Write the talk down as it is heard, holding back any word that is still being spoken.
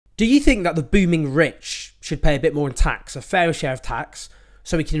Do you think that the booming rich should pay a bit more in tax, a fairer share of tax,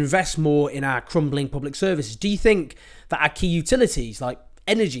 so we can invest more in our crumbling public services? Do you think that our key utilities, like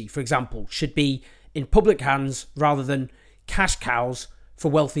energy, for example, should be in public hands rather than cash cows for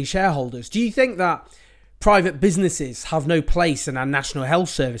wealthy shareholders? Do you think that private businesses have no place in our national health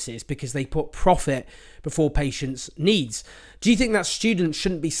services because they put profit before patients' needs? Do you think that students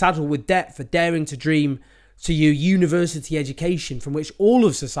shouldn't be saddled with debt for daring to dream to a university education from which all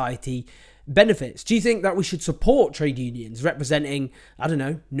of society benefits? Do you think that we should support trade unions representing, I don't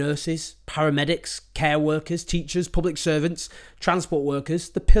know, nurses, paramedics, care workers, teachers, public servants, transport workers,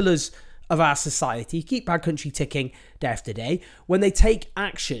 the pillars of our society, keep our country ticking day after day, when they take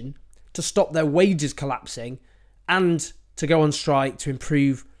action to stop their wages collapsing and to go on strike to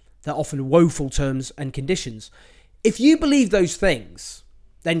improve their often woeful terms and conditions? If you believe those things,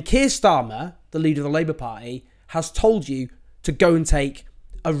 then Keir Starmer, the leader of the Labour Party, has told you to go and take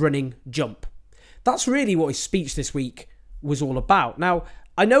a running jump. That's really what his speech this week was all about. Now,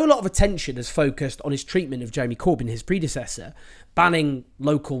 I know a lot of attention has focused on his treatment of Jeremy Corbyn, his predecessor, banning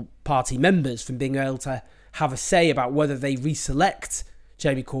local party members from being able to have a say about whether they reselect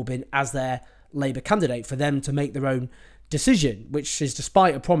Jeremy Corbyn as their Labour candidate, for them to make their own decision, which is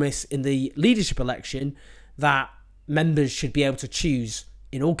despite a promise in the leadership election that members should be able to choose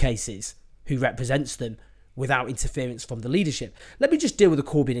in all cases who represents them without interference from the leadership. Let me just deal with the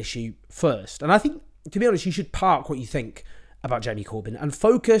Corbyn issue first. And I think, to be honest, you should park what you think about Jeremy Corbyn and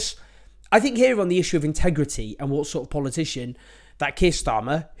focus, I think, here on the issue of integrity and what sort of politician that Keir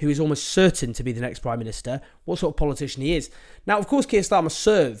Starmer, who is almost certain to be the next Prime Minister, what sort of politician he is. Now, of course, Keir Starmer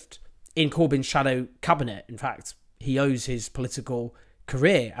served in Corbyn's shadow cabinet. In fact, he owes his political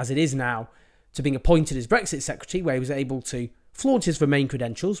career, as it is now, to being appointed as Brexit Secretary, where he was able to flaunt his Remain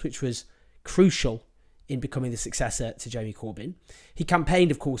credentials, which was crucial in becoming the successor to Jeremy Corbyn. He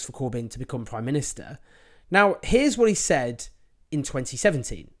campaigned, of course, for Corbyn to become Prime Minister. Now, here's what he said in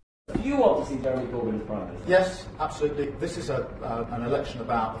 2017. Do you want to see Jeremy Corbyn as Prime Minister? Yes, absolutely. This is an election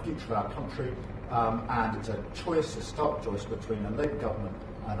about the future of our country, and it's a choice, a stark choice between a Labour government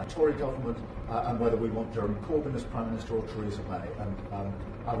and a Tory government, and whether we want Jeremy Corbyn as Prime Minister or Theresa May. And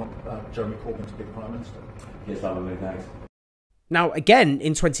I want Jeremy Corbyn to be the Prime Minister. Yes, that would be nice. Now, again,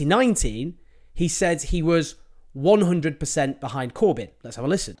 in 2019, he said he was 100% behind Corbyn. Let's have a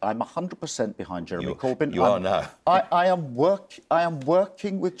listen. I'm 100% behind Jeremy Corbyn. You are now. I am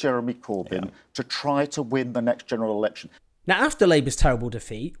working with Jeremy Corbyn to try to win the next general election. Now, after Labour's terrible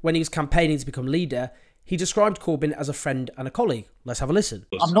defeat, when he was campaigning to become leader, he described Corbyn as a friend and a colleague. Let's have a listen.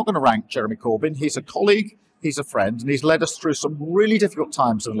 I'm not going to rank Jeremy Corbyn. He's a colleague, he's a friend, and he's led us through some really difficult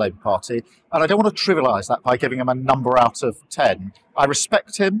times in the Labour Party. And I don't want to trivialise that by giving him a number out of 10. I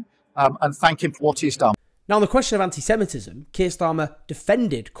respect him and thank him for what he's done. Now, on the question of anti-Semitism, Keir Starmer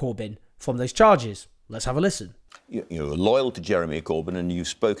defended Corbyn from those charges. Let's have a listen. You're loyal to Jeremy Corbyn, and you've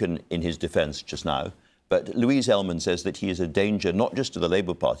spoken in his defence just now. But Louise Ellman says that he is a danger not just to the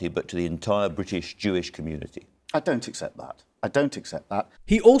Labour Party, but to the entire British Jewish community. I don't accept that. I don't accept that.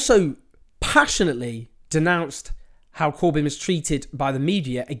 He also passionately denounced how Corbyn was treated by the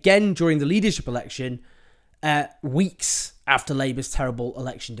media, again during the leadership election, weeks after Labour's terrible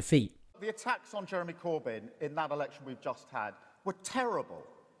election defeat. The attacks on Jeremy Corbyn in that election we've just had were terrible.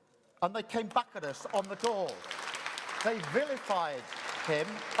 And they came back at us on the doors. They vilified him,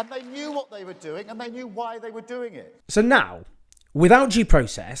 and they knew what they were doing, and they knew why they were doing it. So now, without due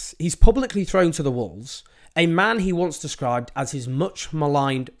process, he's publicly thrown to the wolves a man he once described as his much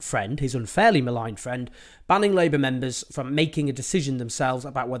maligned friend, his unfairly maligned friend, banning Labour members from making a decision themselves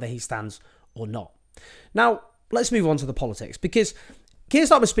about whether he stands or not. Now, let's move on to the politics, because Keir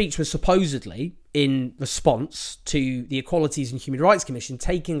Starmer's speech was supposedly in response to the Equalities and Human Rights Commission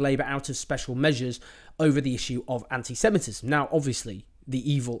taking Labour out of special measures over the issue of anti-Semitism. Now, obviously, the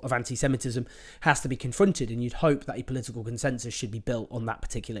evil of anti-Semitism has to be confronted, and you'd hope that a political consensus should be built on that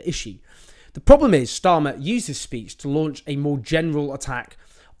particular issue. The problem is Starmer used his speech to launch a more general attack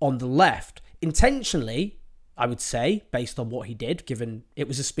on the left, intentionally, I would say, based on what he did, given it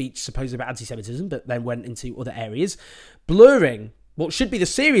was a speech supposedly about anti-Semitism, but then went into other areas, blurring what should be the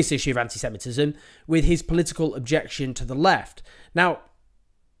serious issue of anti-Semitism with his political objection to the left. Now,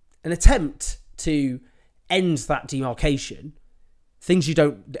 an attempt to end that demarcation, things you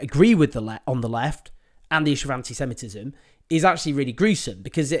don't agree with on the left, and the issue of anti-Semitism is actually really gruesome,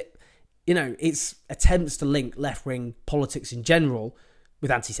 because it's attempts to link left-wing politics in general with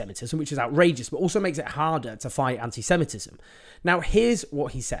anti-Semitism, which is outrageous, but also makes it harder to fight anti-Semitism. Now, here's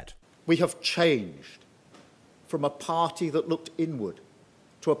what he said. We have changed from a party that looked inward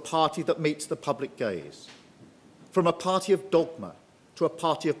to a party that meets the public gaze, from a party of dogma to a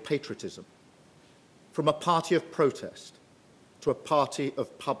party of patriotism, from a party of protest to a party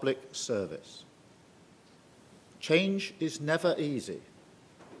of public service. Change is never easy.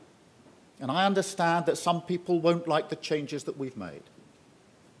 And I understand that some people won't like the changes that we've made.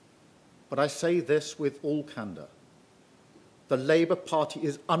 But I say this with all candour. The Labour Party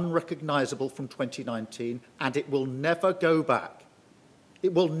is unrecognisable from 2019, and it will never go back.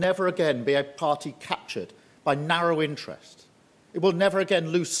 It will never again be a party captured by narrow interest. It will never again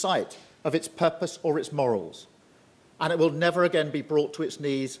lose sight of its purpose or its morals. And it will never again be brought to its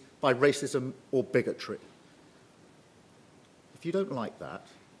knees by racism or bigotry. If you don't like that,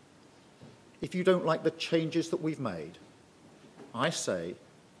 if you don't like the changes that we've made, I say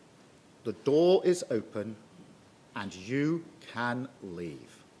the door is open and you can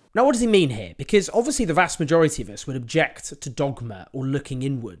leave. Now, what does he mean here? Because obviously the vast majority of us would object to dogma or looking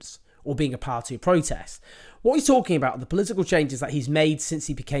inwards or being a party of protest. What he's talking about are the political changes that he's made since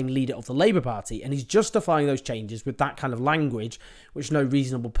he became leader of the Labour Party, and he's justifying those changes with that kind of language which no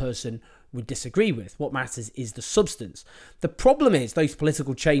reasonable person would disagree with. What matters is the substance. The problem is those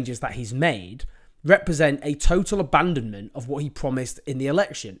political changes that he's made represent a total abandonment of what he promised in the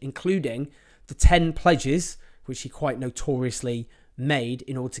election, including the 10 pledges which he quite notoriously made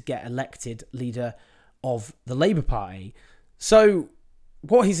in order to get elected leader of the Labour Party. So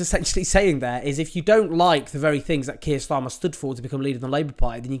what he's essentially saying there is if you don't like the very things that Keir Starmer stood for to become leader of the Labour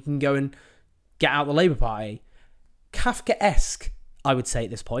Party, then you can go and get out of the Labour Party. Kafkaesque, I would say at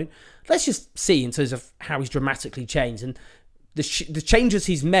this point. Let's just see in terms of how he's dramatically changed and the changes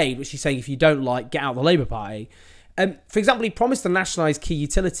he's made, which he's saying if you don't like, get out of the Labour Party. For example, he promised to nationalise key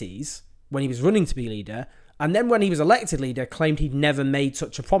utilities when he was running to be leader, and then when he was elected leader, claimed he'd never made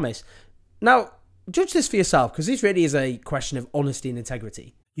such a promise. Now, judge this for yourself, because this really is a question of honesty and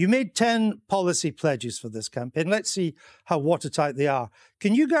integrity. You made 10 policy pledges for this campaign. Let's see how watertight they are.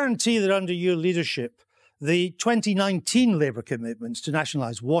 Can you guarantee that under your leadership, the 2019 Labour commitments to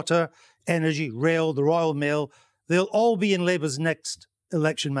nationalise water, energy, rail, the Royal Mail, they'll all be in Labour's next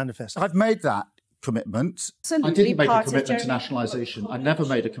election manifesto? I've made that commitment. I didn't make a commitment to nationalisation. I never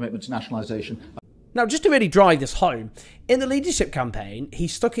made a commitment to nationalisation. Now, just to really drive this home, in the leadership campaign, he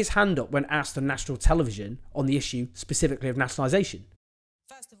stuck his hand up when asked on national television on the issue specifically of nationalisation.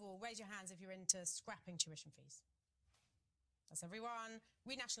 First of all, raise your hands if you're into scrapping tuition fees. That's everyone.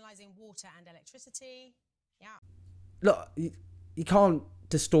 Renationalising water and electricity. Yeah. Look, you can't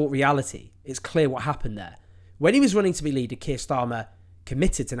distort reality. It's clear what happened there. When he was running to be leader, Keir Starmer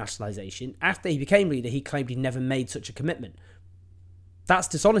committed to nationalisation. After he became leader, he claimed he'd never made such a commitment. That's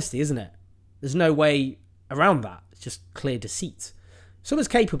dishonesty, isn't it? There's no way around that. It's just clear deceit. Someone's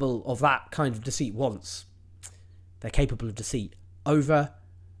capable of that kind of deceit once. They're capable of deceit over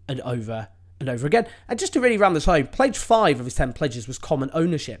and over and over again. And just to really round this home, pledge 5 of his 10 pledges was common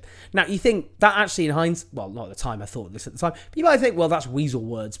ownership. Now, you think that actually in hindsight, well, not at the time, I thought this at the time, but you might think, well, that's weasel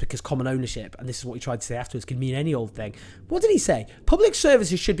words because common ownership, and this is what he tried to say afterwards, could mean any old thing. What did he say? Public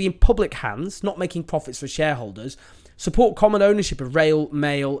services should be in public hands, not making profits for shareholders. Support common ownership of rail,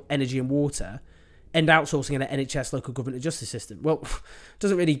 mail, energy and water, end outsourcing an NHS, local government and justice system. Well,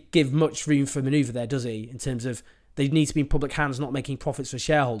 doesn't really give much room for manoeuvre there, does he? In terms of they need to be in public hands, not making profits for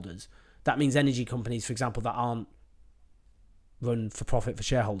shareholders. That means energy companies, for example, that aren't run for profit for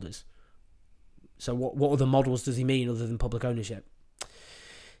shareholders. So what other models does he mean other than public ownership?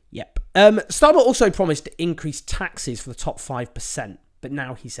 Yep. Starmer also promised to increase taxes for the top 5%, but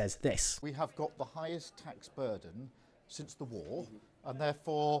now he says this. We have got the highest tax burden since the war, and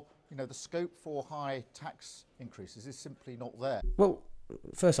therefore, the scope for high tax increases is simply not there. Well,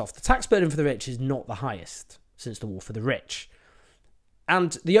 first off, the tax burden for the rich is not the highest since the war for the rich.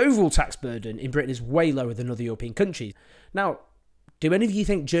 And the overall tax burden in Britain is way lower than other European countries. Now, do any of you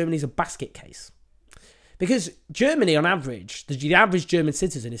think Germany's a basket case? Because Germany, on average, the average German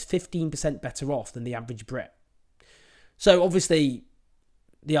citizen is 15% better off than the average Brit. So obviously,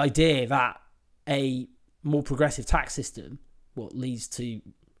 the idea that a more progressive tax system, what leads to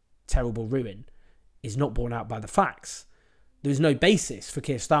terrible ruin, is not borne out by the facts. There is no basis for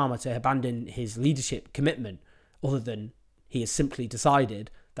Keir Starmer to abandon his leadership commitment other than he has simply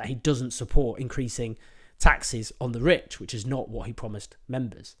decided that he doesn't support increasing taxes on the rich, which is not what he promised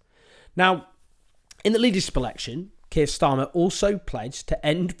members. Now, in the leadership election, Keir Starmer also pledged to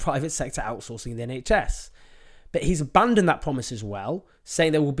end private sector outsourcing in the NHS. But he's abandoned that promise as well,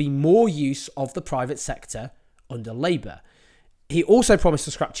 saying there will be more use of the private sector under Labour. He also promised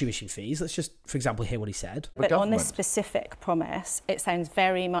to scrap tuition fees. Let's just, for example, hear what he said. But on this specific promise, it sounds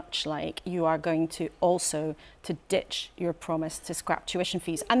very much like you are going to also to ditch your promise to scrap tuition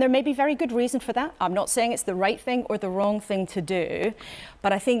fees. And there may be very good reason for that. I'm not saying it's the right thing or the wrong thing to do,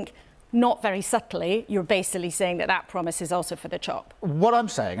 but I think not very subtly, you're basically saying that that promise is also for the chop. What I'm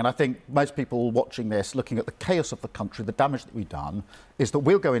saying, and I think most people watching this, looking at the chaos of the country, the damage that we've done, is that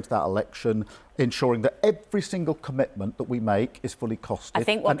we'll go into that election ensuring that every single commitment that we make is fully costed. I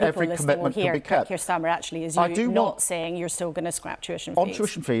think what and people every listening will commitment can hear, be kept. Keir Starmer, actually, is you not saying you're still going to scrap tuition fees. On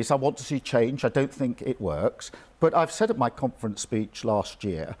tuition fees, I want to see change. I don't think it works. But I've said at my conference speech last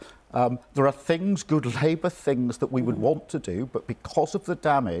year, there are things, good Labour things, that we would want to do, but because of the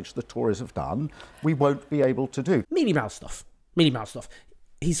damage the Tories have done, we won't be able to do. Mealy mouth stuff. Mealy mouth stuff.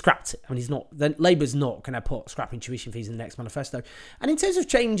 He scrapped it. I mean, he's not. Then Labour's not going to put scrapping tuition fees in the next manifesto. And in terms of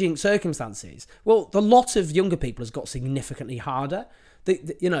changing circumstances, well, the lot of younger people has got significantly harder.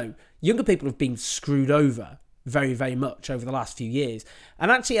 You know, younger people have been screwed over very, very much over the last few years. And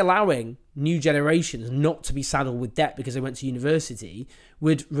actually allowing new generations not to be saddled with debt because they went to university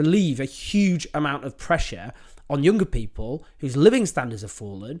would relieve a huge amount of pressure on younger people whose living standards have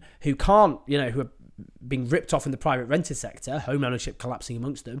fallen, who can't, you know, who are being ripped off in the private rented sector, home ownership collapsing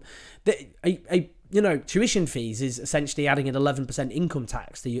amongst them. You know, tuition fees is essentially adding an 11% income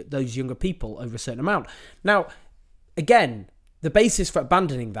tax to those younger people over a certain amount. Now, again, the basis for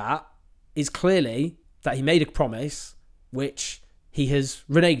abandoning that is clearly that he made a promise which he has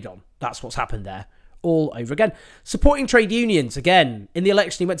reneged on. That's what's happened there all over again. Supporting trade unions, again, in the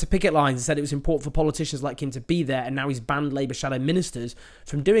election he went to picket lines and said it was important for politicians like him to be there, and now he's banned Labour shadow ministers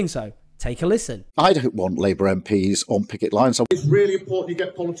from doing so. Take a listen. I don't want Labour MPs on picket lines. It's really important you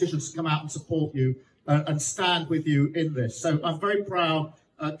get politicians to come out and support you and stand with you in this. So I'm very proud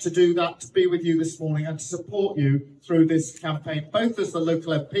to do that, to be with you this morning and to support you through this campaign, both as the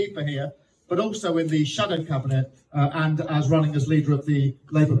local MP for here, but also in the shadow cabinet and as running as leader of the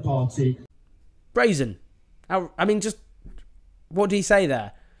Labour Party. Brazen. I mean, just what did he say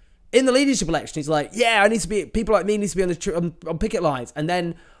there? In the leadership election, he's like, yeah, people like me need to be on picket lines. And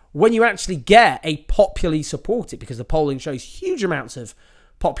then when you actually get a popularly supported, because the polling shows huge amounts of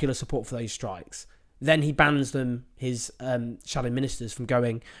popular support for those strikes, then he bans them, his shadow ministers, from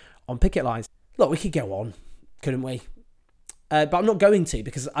going on picket lines. Look, we could go on, couldn't we? But I'm not going to,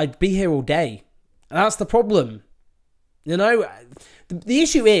 because I'd be here all day. And that's the problem. You know, the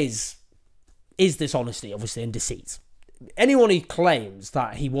issue is dishonesty, obviously, and deceit. Anyone who claims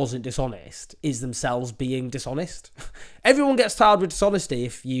that he wasn't dishonest is themselves being dishonest. Everyone gets tired with dishonesty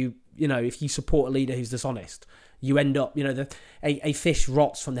if you support a leader who's dishonest. You end up, a fish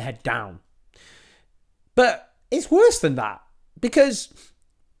rots from the head down. But it's worse than that, because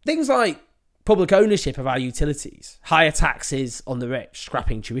things like public ownership of our utilities, higher taxes on the rich,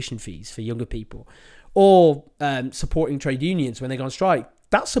 scrapping tuition fees for younger people, or supporting trade unions when they go on strike,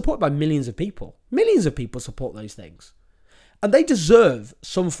 that's supported by millions of people. Millions of people support those things. And they deserve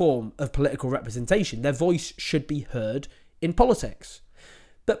some form of political representation. Their voice should be heard in politics.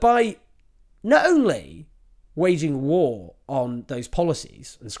 But by not only waging war on those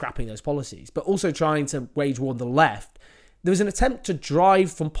policies and scrapping those policies, but also trying to wage war on the left, there was an attempt to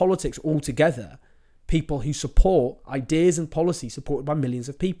drive from politics altogether people who support ideas and policies supported by millions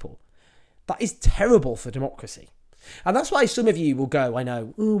of people. That is terrible for democracy. And that's why some of you will go, I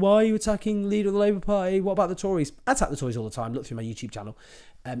know, oh, why are you attacking the leader of the Labour Party? What about the Tories? I attack the Tories all the time. Look through my YouTube channel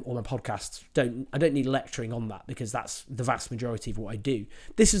or my podcasts. I don't need lecturing on that, because that's the vast majority of what I do.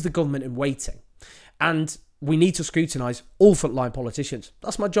 This is the government in waiting. And we need to scrutinise all frontline politicians.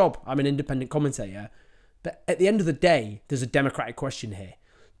 That's my job. I'm an independent commentator. But at the end of the day, there's a democratic question here.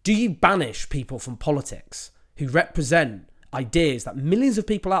 Do you banish people from politics who represent ideas that millions of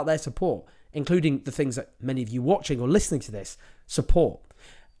people out there support, including the things that many of you watching or listening to this support?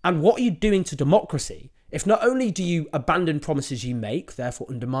 And what are you doing to democracy if not only do you abandon promises you make, therefore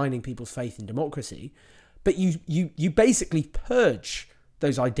undermining people's faith in democracy, but you basically purge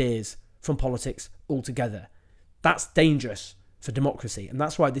those ideas from politics altogether? That's dangerous for democracy. And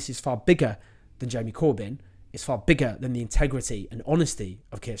that's why this is far bigger than Jeremy Corbyn. It's far bigger than the integrity and honesty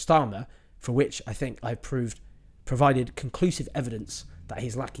of Keir Starmer, for which I think I've provided conclusive evidence that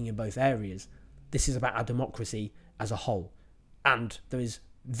he's lacking in both areas. This is about our democracy as a whole. And there is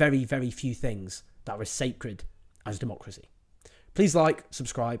very, very few things that are as sacred as democracy. Please like,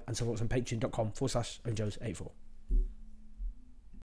 subscribe, and support us on patreon.com/ownjoes84.